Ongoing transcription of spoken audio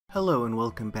Hello and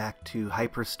welcome back to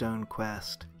Hyperstone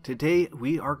Quest. Today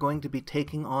we are going to be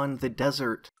taking on the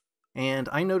desert, and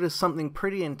I noticed something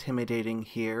pretty intimidating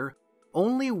here.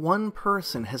 Only one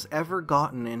person has ever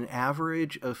gotten an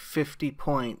average of 50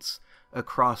 points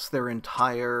across their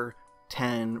entire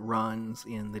 10 runs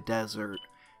in the desert.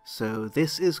 So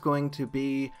this is going to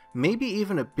be maybe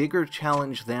even a bigger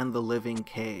challenge than the Living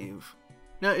Cave.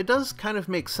 Now, it does kind of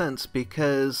make sense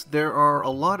because there are a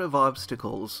lot of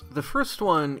obstacles. The first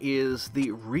one is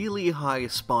the really high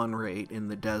spawn rate in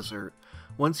the desert.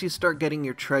 Once you start getting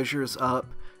your treasures up,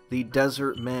 the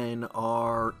desert men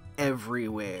are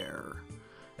everywhere.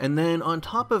 And then on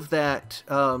top of that,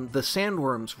 the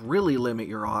sandworms really limit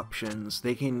your options.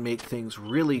 They can make things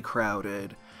really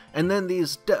crowded. And then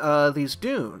these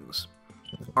dunes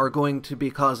are going to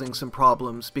be causing some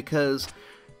problems because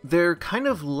they're kind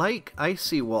of like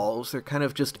icy walls. They're kind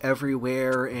of just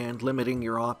everywhere and limiting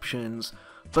your options,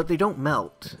 but they don't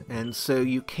melt, and so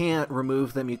you can't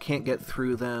remove them, you can't get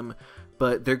through them,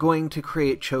 but they're going to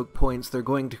create choke points, they're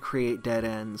going to create dead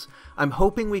ends. I'm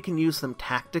hoping we can use them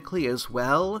tactically as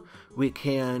well. We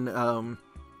can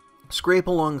scrape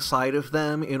alongside of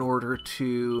them in order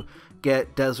to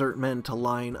get desert men to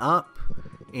line up,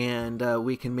 and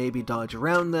we can maybe dodge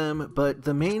around them, but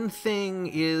the main thing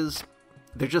is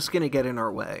they're just going to get in our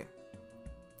way.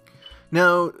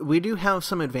 Now, we do have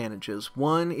some advantages.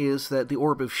 One is that the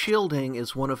Orb of Shielding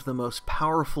is one of the most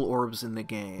powerful orbs in the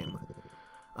game.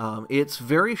 It's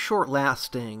very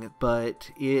short-lasting, but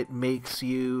it makes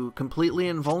you completely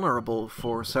invulnerable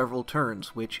for several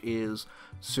turns, which is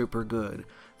super good.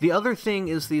 The other thing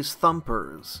is these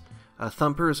thumpers.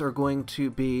 Thumpers are going to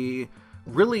be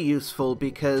really useful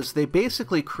because they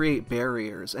basically create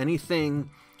barriers. Anything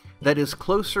that is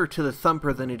closer to the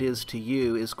thumper than it is to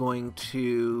you is going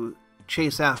to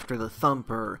chase after the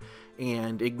thumper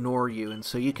and ignore you, and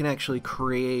so you can actually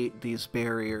create these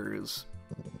barriers.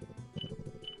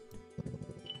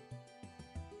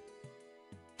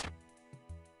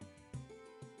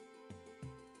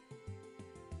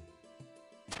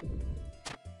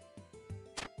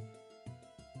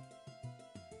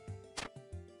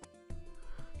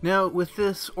 Now, with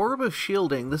this Orb of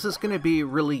Shielding, this is going to be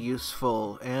really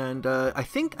useful, and I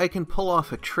think I can pull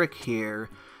off a trick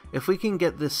here. If we can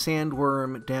get this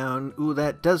sandworm down, ooh,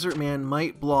 that desert man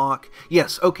might block.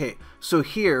 Yes, okay, so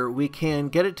here we can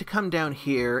get it to come down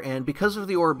here, and because of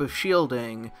the Orb of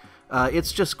Shielding,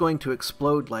 it's just going to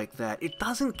explode like that. It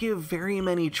doesn't give very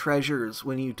many treasures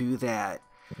when you do that.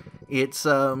 It's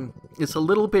a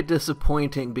little bit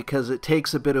disappointing because it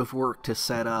takes a bit of work to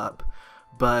set up.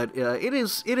 But it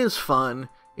is fun.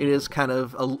 It is kind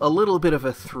of a little bit of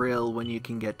a thrill when you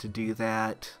can get to do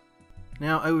that.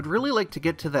 Now, I would really like to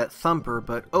get to that thumper,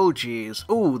 but oh geez.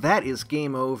 Oh, that is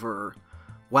game over.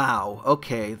 Wow,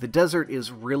 okay, the desert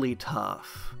is really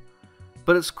tough.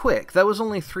 But it's quick. That was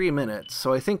only 3 minutes,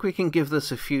 so I think we can give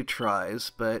this a few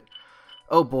tries, but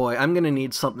oh boy, I'm going to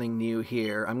need something new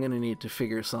here. I'm going to need to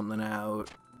figure something out.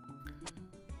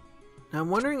 Now, I'm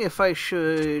wondering if I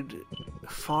should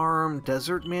farm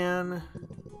Desert Man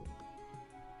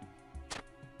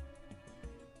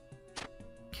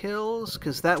kills,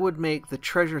 because that would make the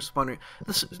treasure spawn rate...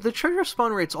 The treasure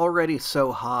spawn rate's already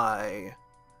so high.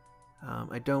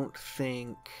 I don't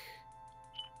think...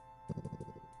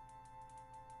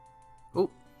 Oh,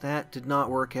 that did not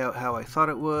work out how I thought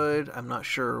it would. I'm not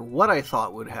sure what I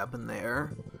thought would happen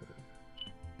there.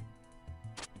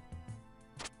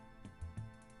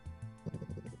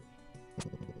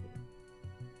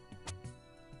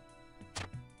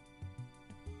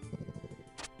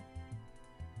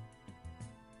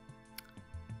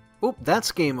 Oop,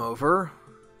 that's game over.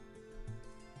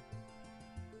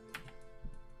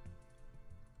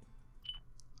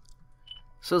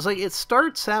 So it's like, it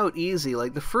starts out easy,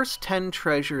 like the first 10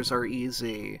 treasures are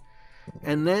easy,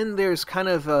 and then there's kind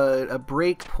of a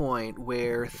break point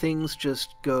where things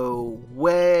just go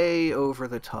way over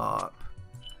the top.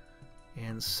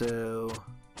 And so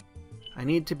I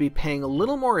need to be paying a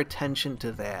little more attention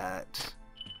to that.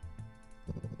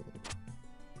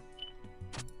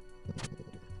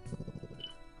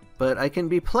 But I can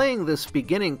be playing this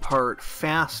beginning part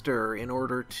faster in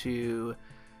order to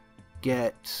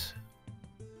get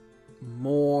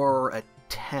more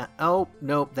oh,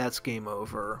 nope, that's game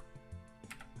over.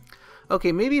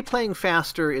 Okay, maybe playing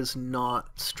faster is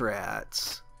not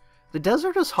strats. The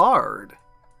desert is hard.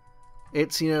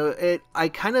 It's, you know, I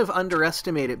kind of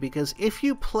underestimate it because if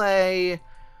you play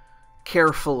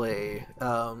carefully,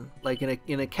 like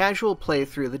in a casual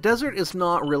playthrough, the desert is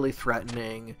not really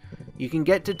threatening. You can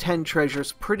get to 10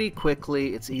 treasures pretty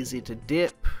quickly, it's easy to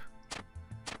dip.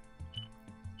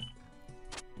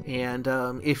 And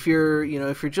if you're,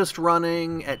 if you're just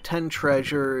running at 10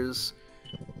 treasures,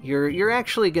 you're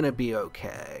actually gonna be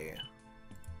okay.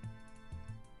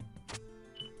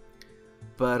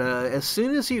 But as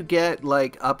soon as you get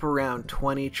like up around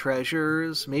 20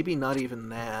 treasures, maybe not even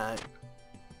that,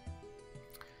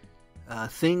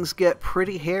 things get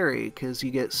pretty hairy because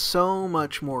you get so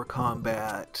much more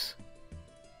combat.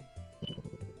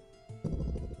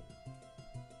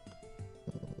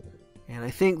 And I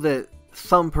think that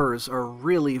thumpers are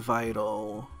really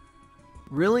vital.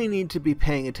 Really need to be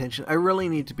paying attention. I really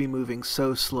need to be moving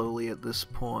so slowly at this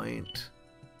point.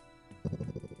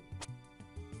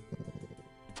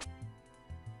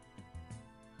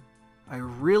 I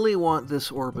really want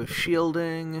this orb of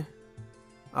shielding.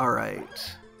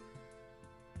 Alright.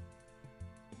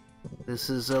 This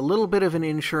is a little bit of an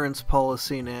insurance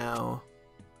policy now.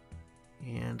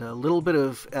 And a little bit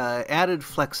of added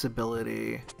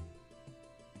flexibility.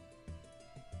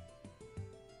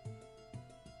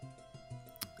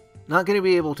 Not going to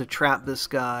be able to trap this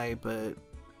guy, but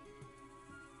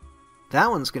that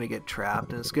one's going to get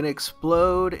trapped, and it's going to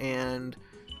explode, and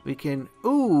we can...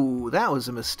 Ooh, that was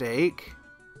a mistake.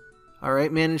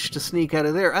 Alright, managed to sneak out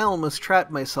of there. I almost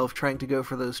trapped myself trying to go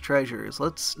for those treasures.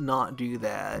 Let's not do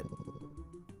that.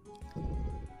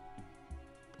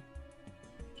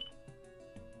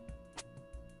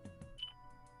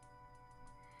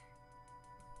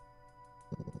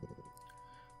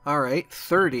 Alright,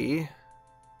 30.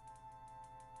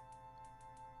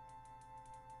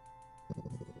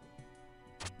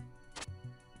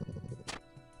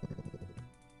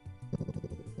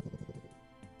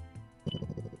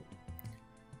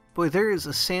 Boy, there is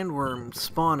a sandworm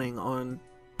spawning on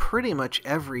pretty much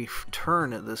every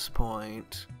turn at this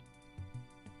point.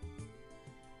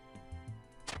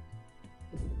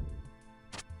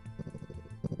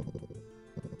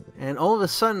 And all of a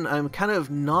sudden, I'm kind of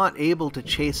not able to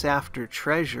chase after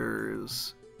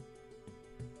treasures.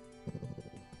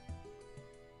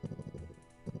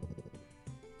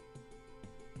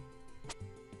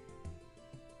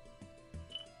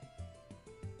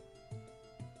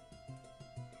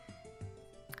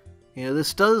 You know,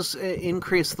 this does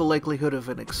increase the likelihood of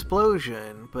an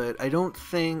explosion, but I don't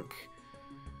think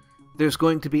there's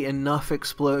going to be enough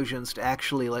explosions to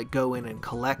actually, like, go in and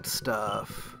collect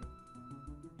stuff.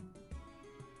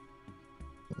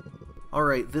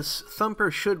 Alright, this thumper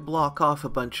should block off a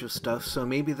bunch of stuff, so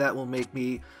maybe that will make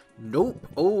me... Nope!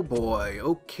 Oh boy,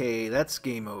 okay, that's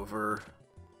game over.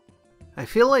 I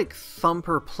feel like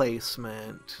thumper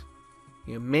placement,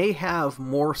 may have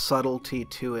more subtlety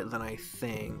to it than I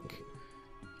think.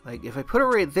 Like, if I put it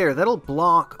right there, that'll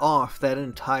block off that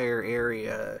entire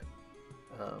area,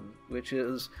 which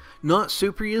is not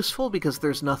super useful because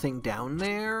there's nothing down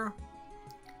there,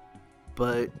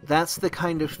 but that's the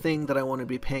kind of thing that I want to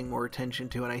be paying more attention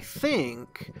to, and I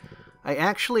think I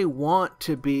actually want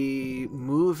to be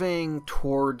moving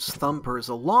towards thumpers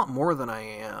a lot more than I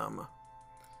am.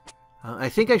 I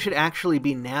think I should actually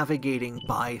be navigating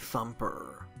by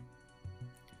thumper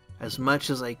as much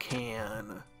as I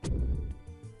can.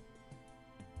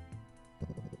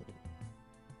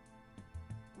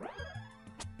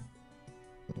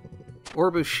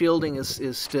 Orb of Shielding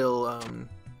is still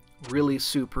really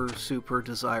super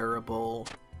desirable.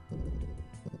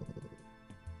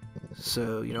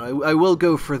 So, I will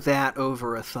go for that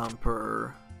over a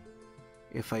thumper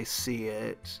if I see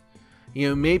it.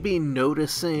 Maybe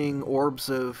noticing orbs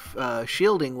of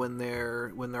shielding when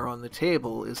they're on the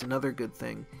table is another good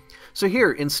thing. So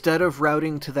here, instead of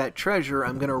routing to that treasure,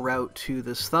 I'm going to route to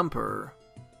this thumper.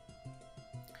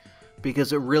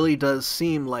 Because it really does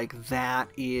seem like that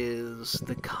is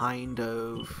the kind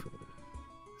of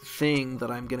thing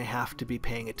that I'm going to have to be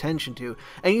paying attention to.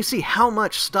 And you see how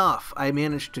much stuff I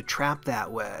managed to trap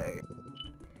that way.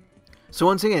 So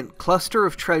once again, cluster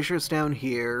of treasures down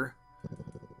here.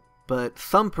 But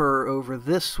thumper over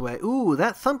this way. Ooh,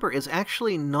 that thumper is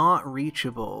actually not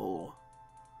reachable.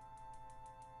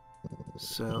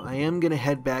 So I am going to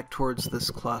head back towards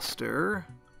this cluster.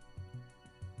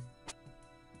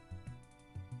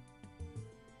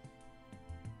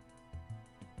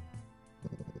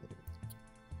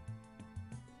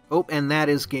 Oh, and that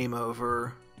is game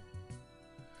over.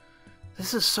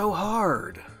 This is so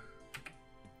hard.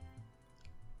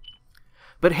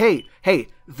 But hey,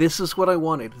 this is what I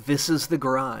wanted. This is the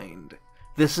grind.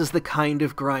 This is the kind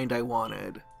of grind I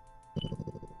wanted.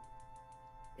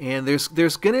 And there's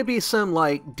going to be some,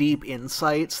 like, deep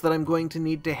insights that I'm going to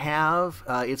need to have.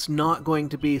 It's not going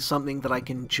to be something that I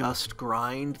can just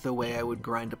grind the way I would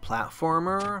grind a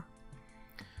platformer.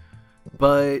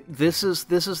 But this is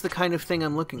the kind of thing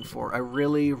I'm looking for. I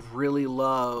really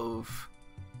love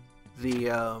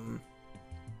the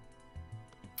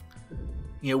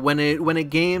you know, when a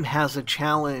game has a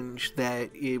challenge that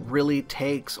it really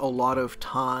takes a lot of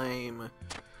time,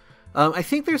 I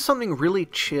think there's something really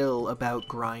chill about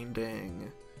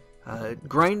grinding.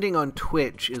 Grinding on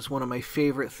Twitch is one of my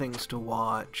favorite things to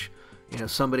watch. You know,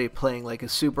 somebody playing like a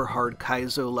super hard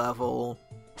Kaizo level,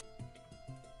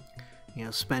 you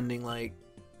know, spending like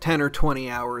 10 or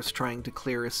 20 hours trying to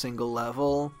clear a single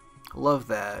level. Love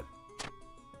that.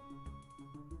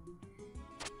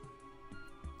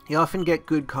 You often get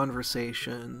good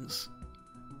conversations.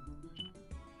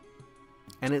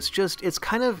 And it's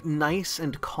kind of nice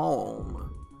and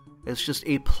calm. It's just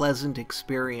a pleasant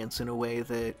experience in a way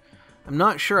that I'm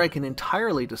not sure I can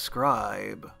entirely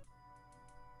describe.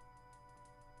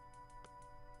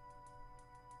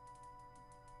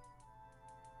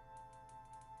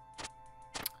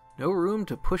 No room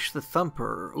to push the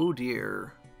thumper. Oh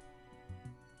dear.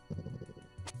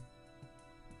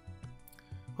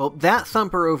 Well, that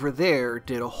thumper over there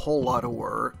did a whole lot of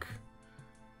work,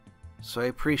 so I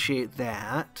appreciate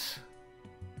that.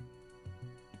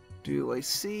 Do I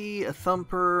see a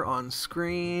thumper on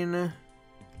screen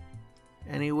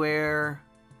anywhere?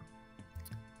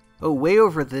 Oh, way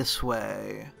over this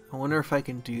way. I wonder if I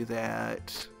can do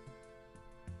that.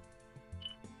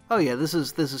 Oh yeah, this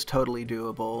is totally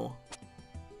doable.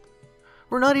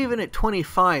 We're not even at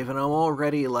 25 and I'm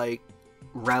already, like,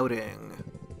 routing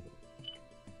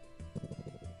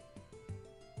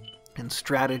and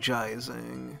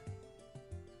strategizing.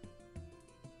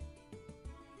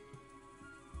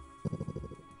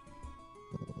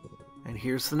 And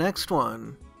here's the next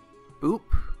one. Boop.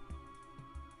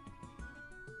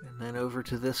 And then over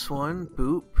to this one.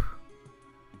 Boop.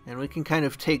 And we can kind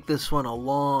of take this one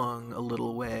along a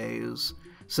little ways,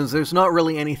 since there's not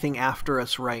really anything after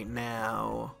us right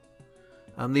now.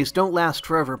 These don't last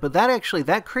forever, but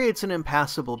that creates an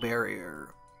impassable barrier.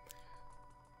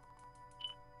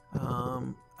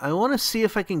 I want to see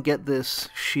if I can get this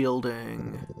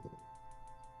shielding.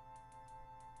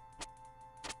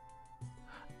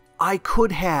 I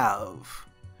could have.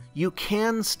 You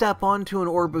can step onto an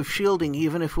orb of shielding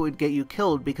even if it would get you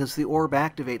killed because the orb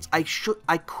activates.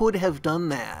 I could have done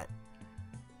that.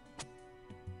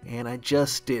 And I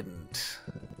just didn't.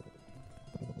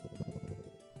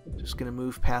 Just gonna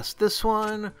move past this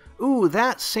one. Ooh,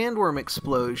 that sandworm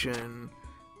explosion,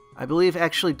 I believe,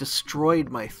 actually destroyed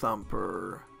my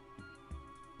thumper.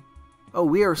 Oh,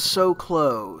 we are so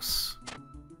close.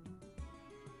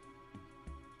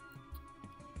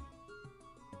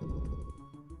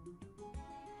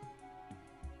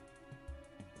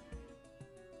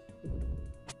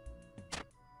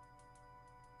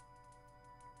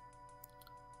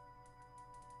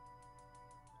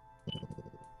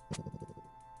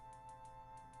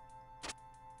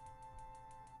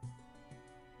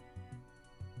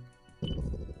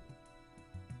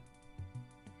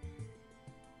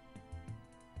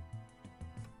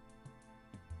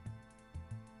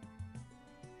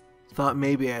 Thought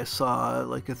maybe I saw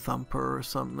like a thumper or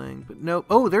something, but no.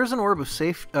 Oh, there's an orb of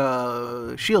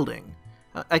shielding.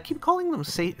 I keep calling them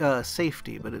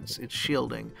safety, but it's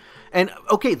shielding. And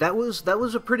okay, that was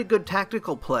a pretty good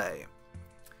tactical play.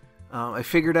 I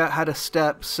figured out how to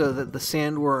step so that the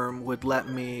sandworm would let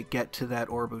me get to that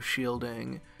orb of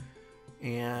shielding.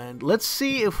 And let's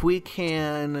see if we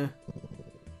can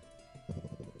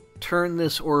turn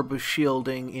this orb of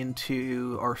shielding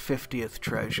into our 50th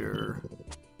treasure.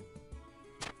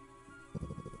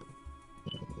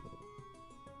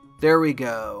 There we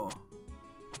go.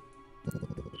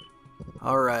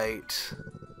 Alright.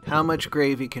 How much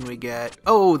gravy can we get?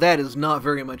 Oh, that is not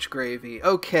very much gravy.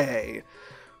 Okay.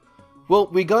 Well,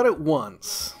 we got it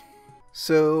once.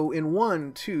 So, in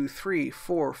 1, 2, 3,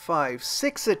 4, 5,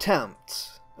 6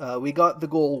 attempts, we got the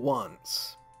goal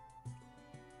once.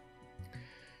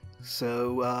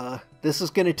 So, this is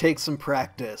going to take some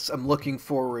practice. I'm looking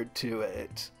forward to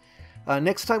it.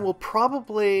 Next time we'll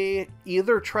probably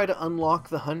either try to unlock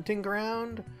the hunting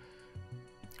ground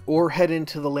or head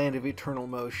into the land of eternal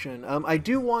motion. I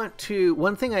do want to...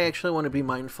 One thing I actually want to be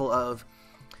mindful of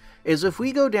is if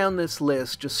we go down this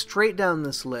list, just straight down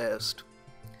this list,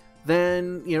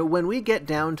 then, you know, when we get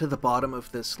down to the bottom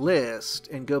of this list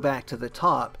and go back to the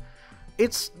top,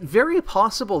 it's very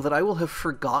possible that I will have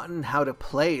forgotten how to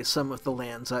play some of the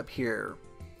lands up here.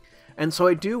 And so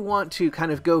I do want to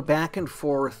kind of go back and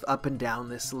forth up and down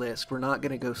this list. We're not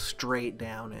going to go straight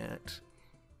down it.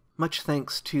 Much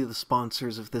thanks to the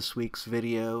sponsors of this week's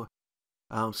video.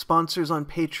 Sponsors on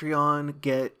Patreon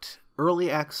get early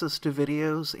access to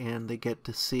videos, and they get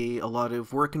to see a lot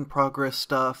of work-in-progress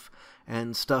stuff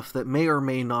and stuff that may or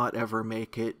may not ever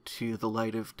make it to the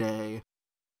light of day.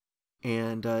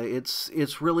 And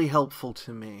it's really helpful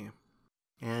to me.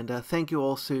 And thank you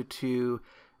also to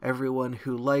everyone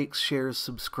who likes, shares,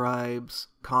 subscribes,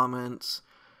 comments.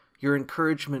 Your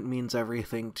encouragement means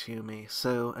everything to me.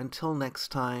 So until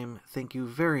next time, thank you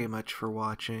very much for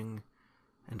watching,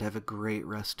 and have a great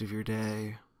rest of your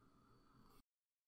day.